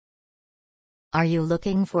Are you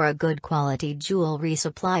looking for a good quality jewelry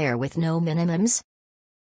supplier with no minimums?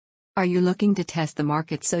 Are you looking to test the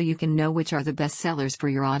market so you can know which are the best sellers for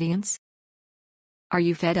your audience? Are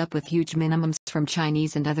you fed up with huge minimums from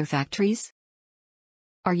Chinese and other factories?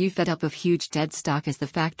 Are you fed up of huge dead stock as the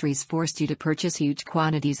factories forced you to purchase huge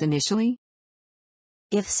quantities initially?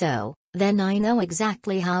 If so, then I know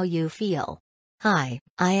exactly how you feel. Hi,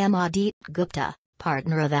 I am Adit Gupta,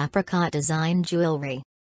 partner of Apricot Design Jewelry.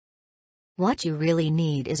 What you really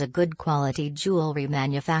need is a good quality jewelry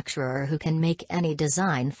manufacturer who can make any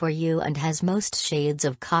design for you and has most shades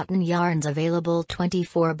of cotton yarns available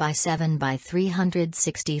 24/7 by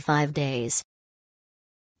 365 days.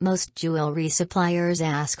 Most jewelry suppliers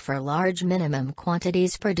ask for large minimum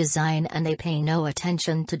quantities per design and they pay no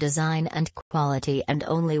attention to design and quality and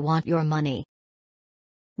only want your money.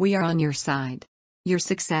 We are on your side. Your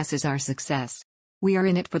success is our success. We are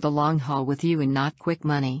in it for the long haul with you and not quick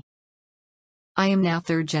money. I am now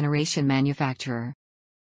third-generation manufacturer.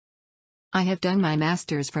 I have done my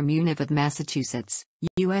master's from Univ of Massachusetts,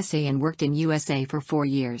 USA and worked in USA for 4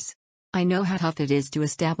 years. I know how tough it is to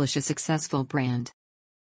establish a successful brand.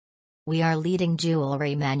 We are leading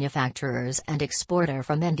jewelry manufacturers and exporter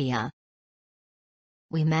from India.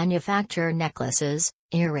 We manufacture necklaces,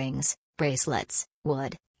 earrings, bracelets,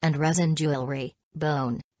 wood and resin jewelry,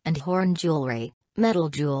 bone and horn jewelry, metal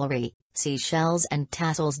jewelry, seashells and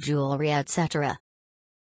tassels jewelry, etc.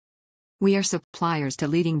 We are suppliers to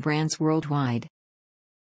leading brands worldwide.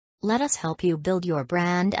 Let us help you build your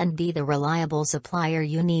brand and be the reliable supplier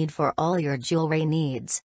you need for all your jewelry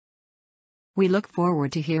needs. We look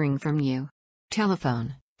forward to hearing from you.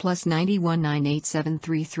 Telephone, +91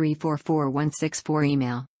 98733444164.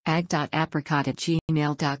 Email,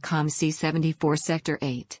 ag.apricot@gmail.com. C74 Sector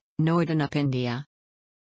 8, Noida, India.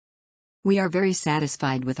 We are very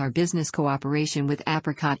satisfied with our business cooperation with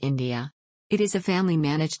Apricot India. It is a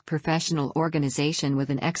family-managed professional organization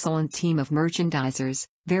with an excellent team of merchandisers,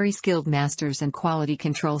 very skilled masters and quality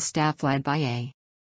control staff led by A.